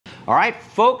All right,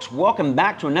 folks, welcome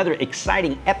back to another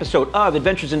exciting episode of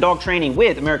Adventures in Dog Training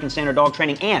with American Standard Dog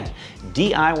Training and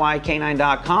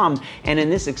DIYcanine.com. And in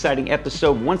this exciting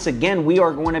episode, once again, we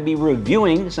are going to be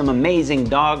reviewing some amazing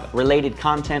dog-related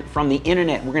content from the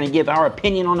internet. We're going to give our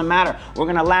opinion on the matter. We're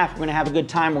going to laugh. We're going to have a good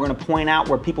time. We're going to point out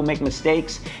where people make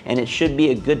mistakes, and it should be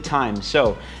a good time.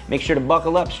 So make sure to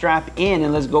buckle up, strap in,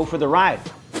 and let's go for the ride.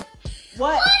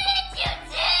 What?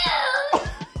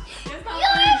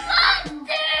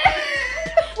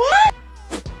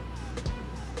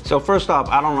 So first off,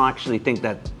 I don't actually think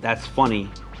that's funny.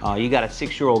 You got a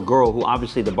 6-year-old girl who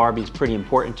obviously the Barbie's pretty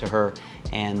important to her,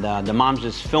 and the mom's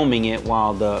just filming it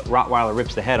while the Rottweiler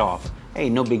rips the head off. Hey,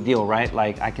 no big deal, right?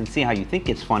 Like, I can see how you think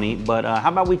it's funny, but how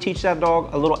about we teach that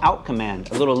dog a little out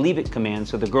command, a little leave it command,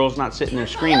 so the girl's not sitting there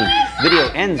screaming. Video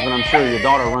ends when I'm sure your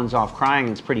daughter runs off crying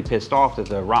and is pretty pissed off that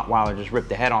the Rottweiler just ripped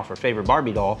the head off her favorite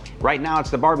Barbie doll. Right now,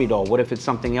 it's the Barbie doll. What if it's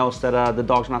something else that the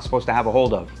dog's not supposed to have a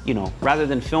hold of? You know, rather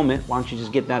than film it, why don't you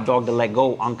just get that dog to let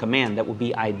go on command? That would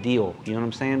be ideal, you know what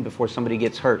I'm saying? Before somebody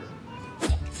gets hurt.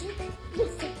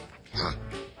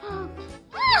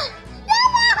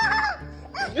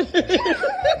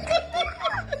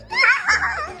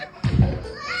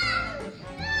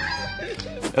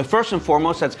 First and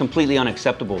foremost, that's completely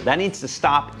unacceptable. That needs to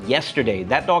stop yesterday.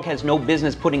 That dog has no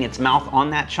business putting its mouth on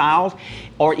that child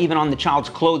or even on the child's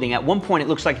clothing. At one point, it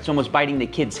looks like it's almost biting the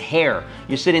kid's hair.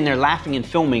 You're sitting there laughing and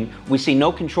filming. We see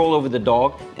no control over the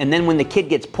dog. And then when the kid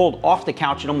gets pulled off the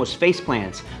couch, it almost face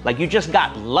plants. Like, you just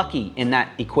got lucky in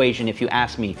that equation, if you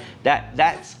ask me.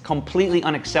 That's completely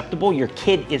unacceptable. Your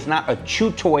kid is not a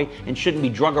chew toy and shouldn't be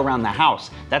drug around the house.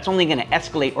 That's only gonna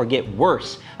escalate or get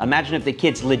worse. Imagine if the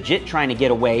kid's legit trying to get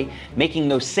away, making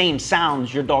those same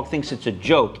sounds. Your dog thinks it's a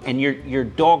joke, and your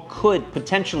dog could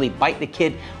potentially bite the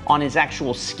kid on his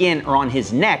actual skin or on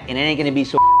his neck, and it ain't gonna be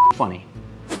so funny.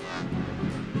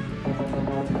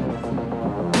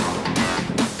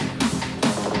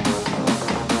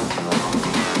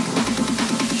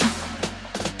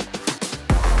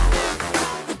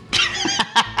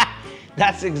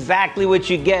 That's exactly what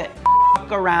you get.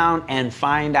 Fuck around and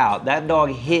find out. That dog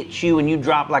hits you and you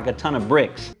drop like a ton of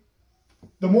bricks.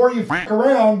 The more you fuck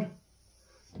around,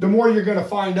 the more you're gonna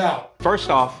find out.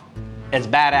 First off, it's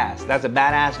badass. That's a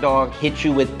badass dog, hit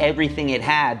you with everything it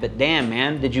had, but damn,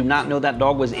 man, did you not know that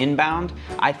dog was inbound?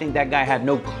 I think that guy had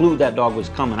no clue that dog was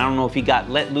coming. I don't know if he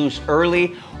got let loose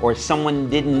early or someone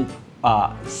didn't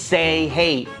say,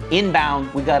 hey,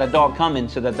 inbound, we got a dog coming,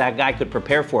 so that guy could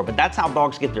prepare for it. But that's how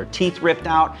dogs get their teeth ripped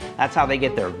out. That's how they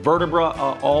get their vertebra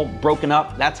all broken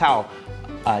up. That's how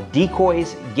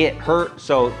decoys get hurt.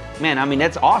 So, man, I mean,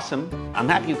 that's awesome. I'm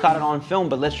happy you caught it on film,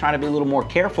 but let's try to be a little more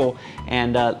careful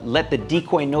and let the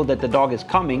decoy know that the dog is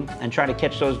coming and try to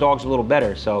catch those dogs a little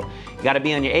better. So you got to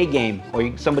be on your A game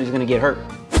or somebody's going to get hurt.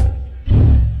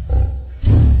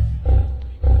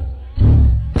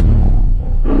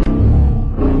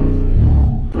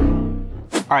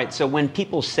 All right, so when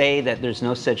people say that there's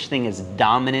no such thing as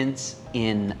dominance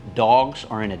in dogs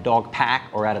or in a dog pack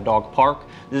or at a dog park,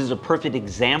 this is a perfect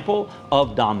example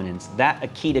of dominance. That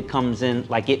Akita comes in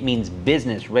like it means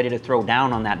business, ready to throw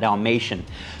down on that Dalmatian.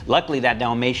 Luckily, that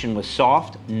Dalmatian was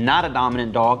soft, not a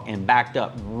dominant dog, and backed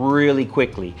up really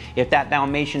quickly. If that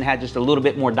Dalmatian had just a little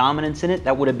bit more dominance in it,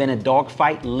 that would have been a dog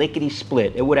fight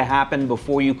lickety-split. It would have happened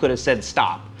before you could have said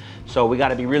stop. So we got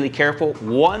to be really careful.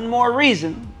 One more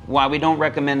reason why we don't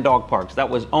recommend dog parks. That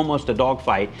was almost a dog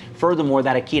fight. Furthermore,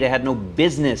 that Akita had no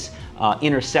business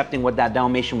intercepting what that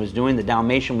Dalmatian was doing. The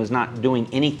Dalmatian was not doing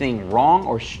anything wrong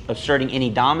or asserting any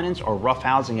dominance or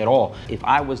roughhousing at all. If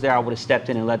I was there, I would have stepped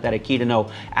in and let that Akita know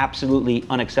absolutely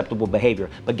unacceptable behavior.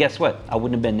 But guess what? I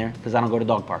wouldn't have been there because I don't go to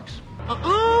dog parks.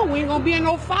 We ain't gonna be in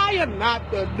no fire,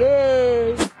 not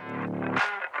today.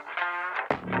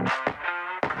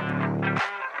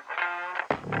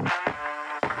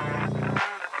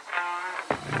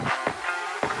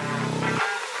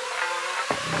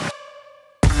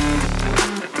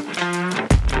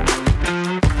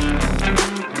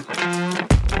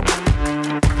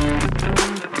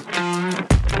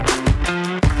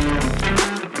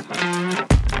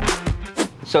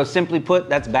 So simply put,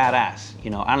 that's badass. You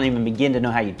know, I don't even begin to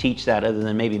know how you teach that other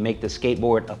than maybe make the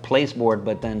skateboard a place board,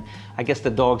 but then I guess the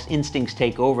dog's instincts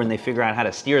take over and they figure out how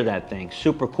to steer that thing.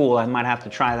 Super cool. I might have to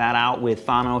try that out with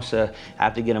Thanos. I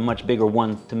have to get a much bigger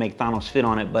one to make Thanos fit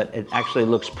on it, but it actually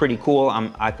looks pretty cool.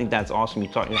 I think that's awesome. You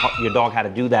taught your dog how to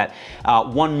do that.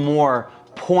 One more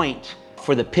point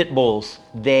for the pit bulls.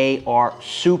 They are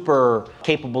super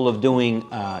capable of doing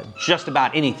just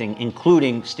about anything,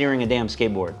 including steering a damn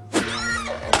skateboard.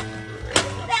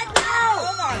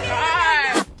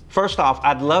 First off,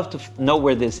 I'd love to know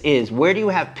where this is. Where do you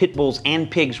have pit bulls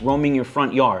and pigs roaming your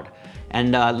front yard?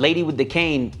 And lady with the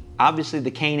cane, obviously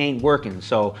the cane ain't working,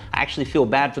 so I actually feel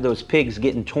bad for those pigs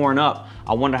getting torn up.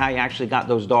 I wonder how you actually got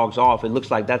those dogs off. It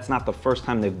looks like that's not the first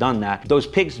time they've done that. Those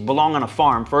pigs belong on a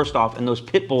farm, first off, and those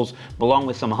pit bulls belong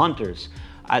with some hunters.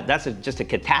 That's just a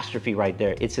catastrophe right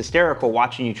there. It's hysterical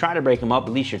watching you try to break them up,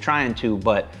 at least you're trying to,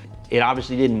 but it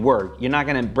obviously didn't work. You're not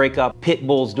gonna break up pit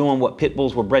bulls doing what pit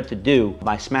bulls were bred to do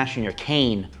by smashing your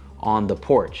cane on the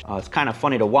porch. It's kind of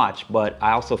funny to watch, but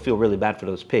I also feel really bad for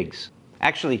those pigs.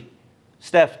 Actually,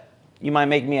 Steph, you might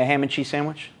make me a ham and cheese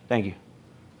sandwich? Thank you.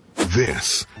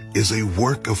 This is a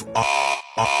work of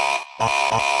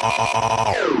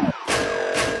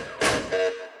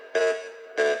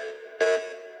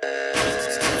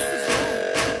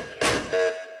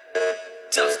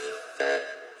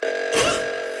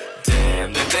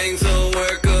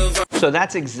So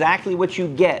that's exactly what you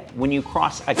get when you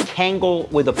cross a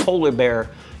Kangal with a polar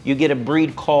bear. You get a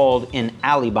breed called an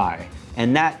Alibi.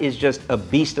 And that is just a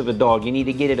beast of a dog. You need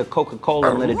to get it a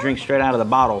Coca-Cola and let it drink straight out of the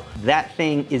bottle. That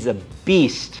thing is a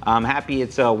beast. I'm happy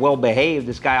it's well behaved.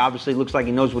 This guy obviously looks like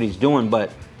he knows what he's doing,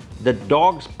 but the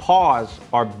dog's paws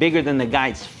are bigger than the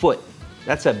guy's foot.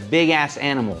 That's a big ass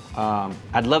animal.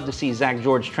 I'd love to see Zach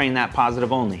George train that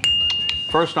positive only.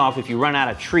 First off, if you run out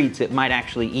of treats, it might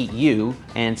actually eat you.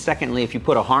 And secondly, if you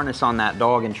put a harness on that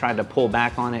dog and try to pull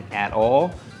back on it at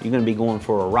all, you're gonna be going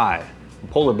for a ride.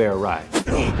 Polar bear ride.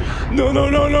 No, no,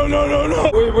 no, no, no, no,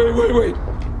 no. Wait.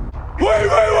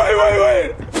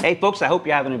 Hey folks, I hope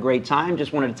you're having a great time.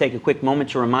 Just wanted to take a quick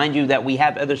moment to remind you that we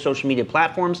have other social media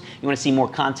platforms. You want to see more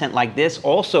content like this.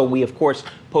 Also, we of course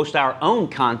post our own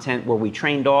content where we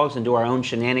train dogs and do our own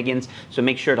shenanigans. So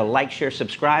make sure to like, share,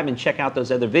 subscribe, and check out those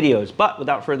other videos. But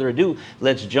without further ado,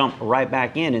 let's jump right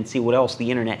back in and see what else the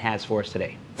internet has for us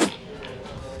today.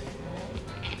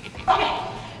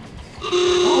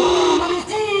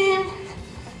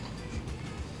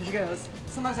 Here she goes.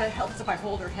 Sometimes it helps if I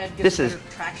hold her head, This gives is her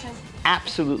traction.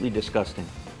 absolutely disgusting.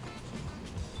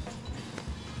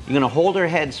 You're gonna hold her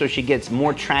head so she gets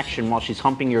more traction while she's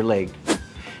humping your leg.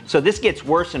 So this gets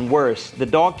worse and worse. The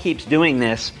dog keeps doing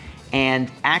this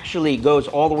and actually goes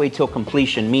all the way till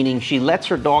completion, meaning she lets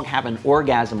her dog have an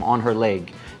orgasm on her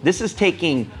leg. This is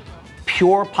taking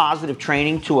pure positive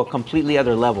training to a completely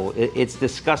other level. It's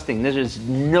disgusting. There is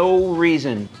no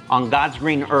reason on God's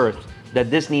green earth that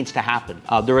this needs to happen.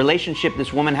 The relationship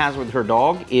this woman has with her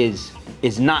dog is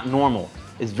not normal.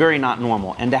 It's very not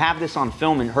normal. And to have this on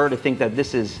film and her to think that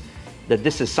this is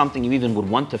something you even would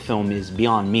want to film is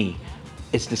beyond me.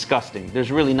 It's disgusting.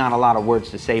 There's really not a lot of words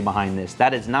to say behind this.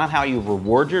 That is not how you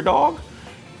reward your dog.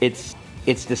 It's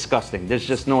disgusting. There's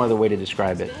just no other way to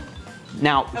describe it.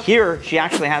 Now, here she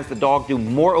actually has the dog do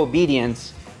more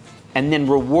obedience and then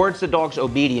rewards the dog's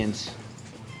obedience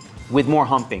with more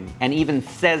humping, and even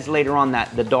says later on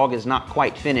that the dog is not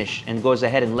quite finished and goes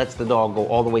ahead and lets the dog go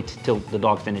all the way till the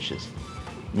dog finishes.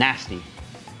 Nasty.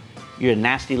 You're a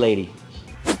nasty lady.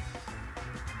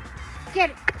 Get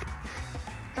it.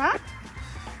 Drop.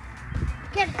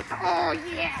 Get it. Oh,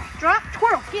 yeah. Drop.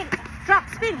 Twirl. Get it. Drop.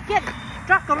 Spin. Get it.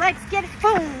 Drop the legs. Get it.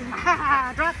 Boom. Ha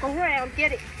ha. Drop. Go round.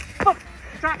 Get it. Boom.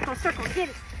 Drop. Go circle. Get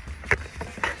it.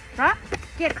 Drop.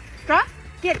 Get it. Drop.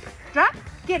 Get it. Drop.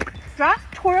 Get it. Drop,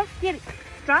 twirl, get it.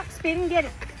 Drop, spin, get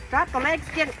it. Drop the legs,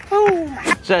 get it. Boom.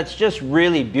 So it's just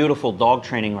really beautiful dog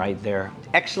training right there.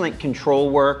 Excellent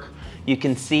control work. You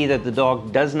can see that the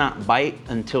dog does not bite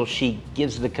until she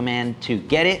gives the command to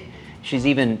get it. She's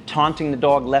even taunting the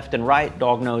dog left and right.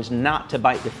 Dog knows not to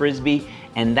bite the Frisbee.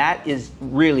 And that is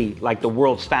really like the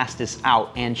world's fastest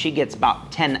out. And she gets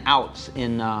about 10 outs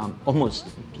in almost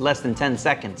less than 10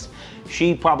 seconds.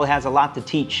 She probably has a lot to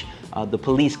teach the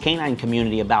police canine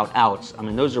community about outs. I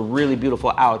mean, those are really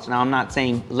beautiful outs. Now, I'm not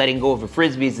saying letting go of a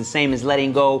Frisbee is the same as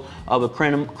letting go of a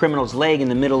criminal's leg in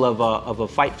the middle of a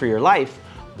fight for your life,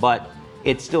 but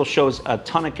it still shows a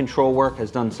ton of control work, has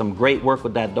done some great work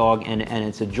with that dog, and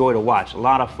it's a joy to watch, a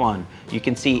lot of fun. You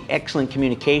can see excellent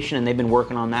communication, and they've been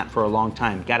working on that for a long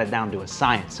time. Got it down to a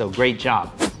science, so great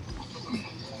job.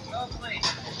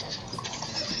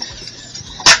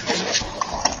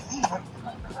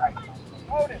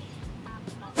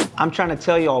 I'm trying to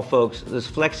tell y'all folks, those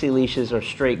flexi leashes are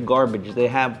straight garbage. They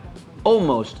have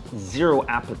almost zero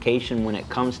application when it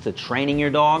comes to training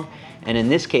your dog. And in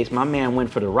this case, my man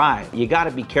went for the ride. You gotta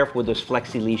be careful with those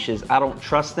flexi leashes. I don't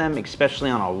trust them,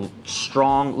 especially on a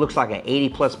strong, looks like an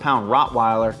 80+ pound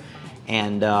Rottweiler.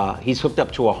 and he's hooked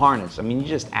up to a harness. I mean, you're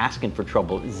just asking for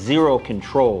trouble. Zero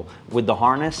control with the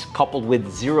harness, coupled with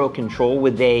zero control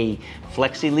with a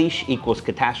flexi leash equals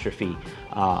catastrophe.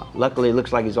 Luckily, it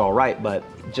looks like he's all right, but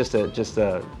just a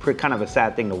kind of a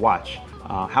sad thing to watch.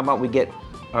 How about we get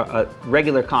a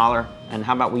regular collar, and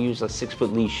how about we use a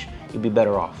 6-foot leash? You'd be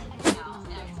better off.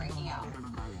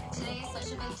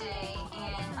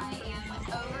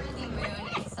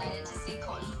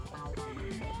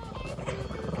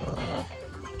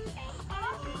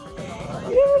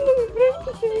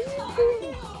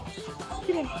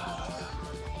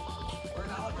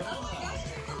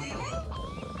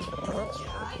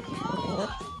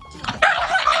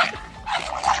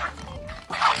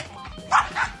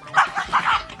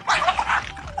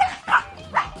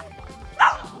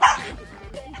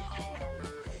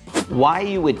 Why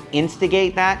you would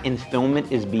instigate that and film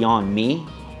it is beyond me.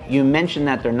 You mentioned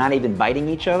that they're not even biting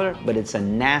each other, but it's a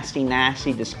nasty,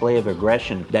 nasty display of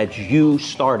aggression that you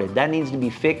started. That needs to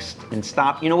be fixed and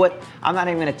stopped. You know what? I'm not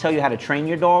even gonna tell you how to train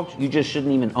your dogs. You just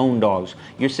shouldn't even own dogs.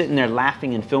 You're sitting there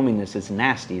laughing and filming this. It's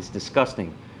nasty, it's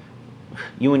disgusting.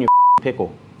 You and your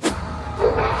pickle.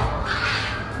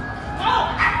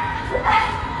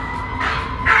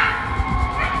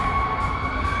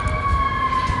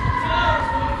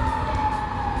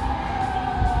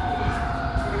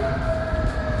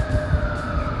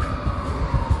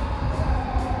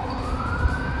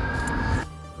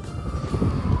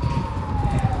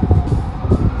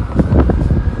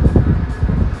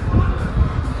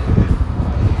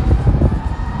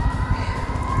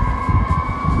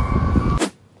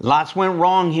 Lots went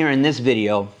wrong here in this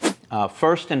video.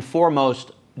 First and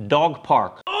foremost, dog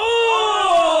park.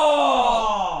 Oh!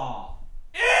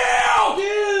 Ew!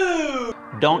 Dude!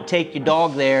 Don't take your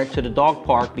dog there to the dog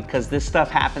park because this stuff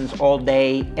happens all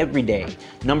day, every day.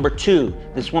 Number 2,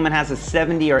 this woman has a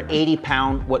 70 or 80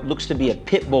 pound, what looks to be a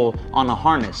pit bull on a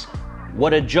harness.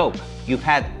 What a joke. You've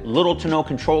had little to no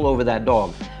control over that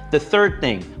dog. The third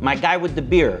thing, my guy with the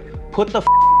beer, put the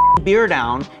beer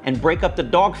down and break up the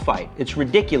dog fight. It's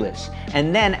ridiculous.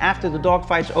 And then after the dog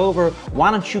fight's over,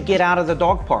 why don't you get out of the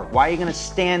dog park? Why are you gonna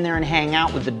stand there and hang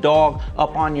out with the dog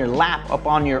up on your lap, up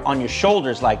on your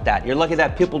shoulders like that? You're lucky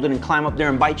that pitbull didn't climb up there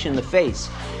and bite you in the face.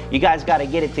 You guys gotta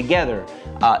get it together.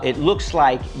 It looks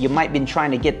like you might have been trying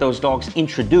to get those dogs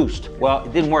introduced. Well,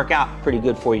 it didn't work out pretty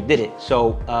good for you, did it?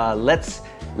 So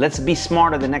let's be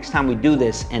smarter the next time we do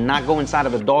this and not go inside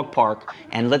of a dog park,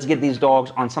 and let's get these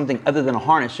dogs on something other than a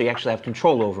harness so you actually have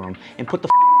control over them, and put the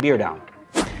beer down.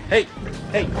 Hey,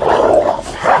 hey.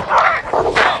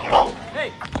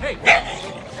 Hey, hey, hey.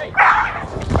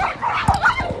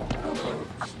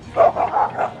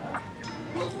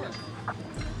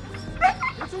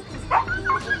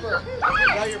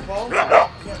 Is that your phone?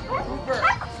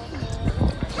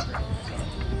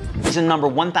 Reason number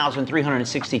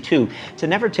 1,362 to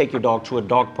never take your dog to a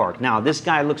dog park. Now, this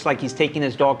guy looks like he's taking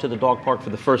his dog to the dog park for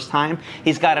the first time.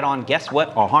 He's got it on, guess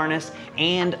what? A harness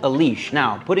and a leash.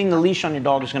 Now, putting the leash on your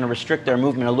dog is going to restrict their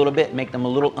movement a little bit, make them a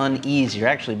little uneasy. You're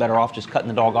actually better off just cutting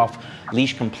the dog off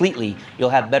leash completely. You'll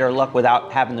have better luck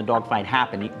without having the dog fight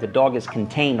happen. The dog is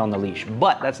contained on the leash,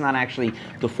 but that's not actually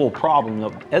the full problem.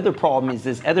 The other problem is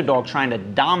this other dog trying to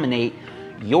dominate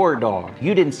your dog.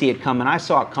 You didn't see it coming. I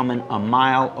saw it coming a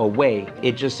mile away.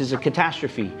 It just is a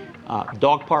catastrophe.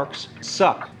 Dog parks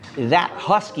suck. That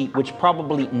husky, which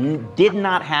probably did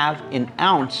not have an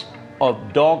ounce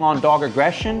of dog-on-dog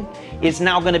aggression, is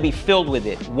now going to be filled with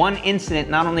it. One incident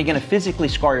not only going to physically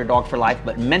scar your dog for life,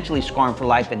 but mentally scar him for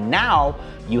life. And now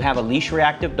you have a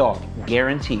leash-reactive dog,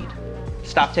 guaranteed.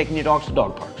 Stop taking your dogs to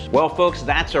dog parks. Well, folks,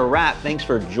 that's a wrap. Thanks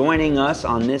for joining us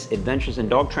on this Adventures in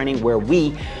Dog Training, where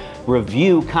we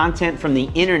review content from the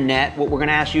internet. What we're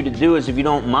gonna ask you to do is, if you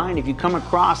don't mind, if you come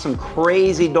across some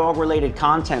crazy dog related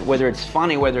content, whether it's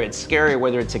funny, whether it's scary,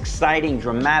 whether it's exciting,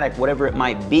 dramatic, whatever it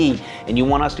might be, and you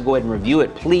want us to go ahead and review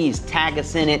it, please tag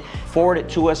us in it, forward it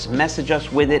to us, message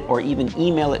us with it, or even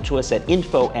email it to us at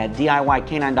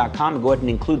info@DIYcanine.com and go ahead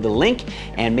and include the link,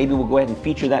 and maybe we'll go ahead and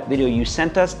feature that video you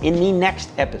sent us in the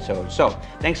next episode. So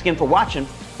thanks again for watching.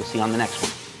 We'll see you on the next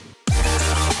one.